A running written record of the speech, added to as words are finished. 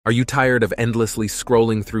Are you tired of endlessly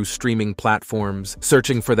scrolling through streaming platforms,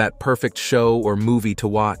 searching for that perfect show or movie to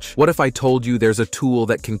watch? What if I told you there's a tool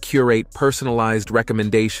that can curate personalized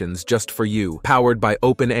recommendations just for you, powered by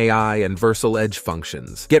OpenAI and Vercel Edge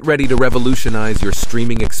functions? Get ready to revolutionize your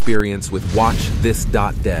streaming experience with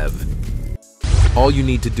WatchThis.dev. All you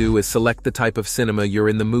need to do is select the type of cinema you're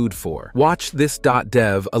in the mood for.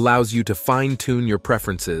 WatchThis.dev allows you to fine-tune your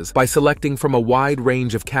preferences by selecting from a wide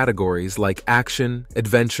range of categories like action,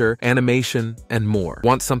 adventure, animation, and more.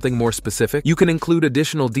 Want something more specific? You can include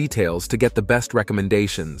additional details to get the best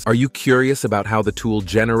recommendations. Are you curious about how the tool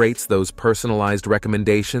generates those personalized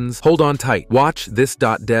recommendations? Hold on tight.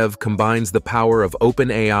 WatchThis.dev combines the power of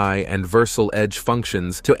OpenAI and Vercel Edge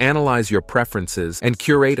functions to analyze your preferences and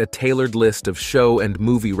curate a tailored list of show and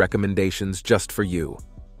movie recommendations just for you.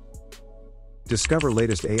 Discover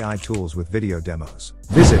latest AI tools with video demos.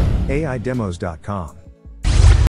 Visit AIdemos.com.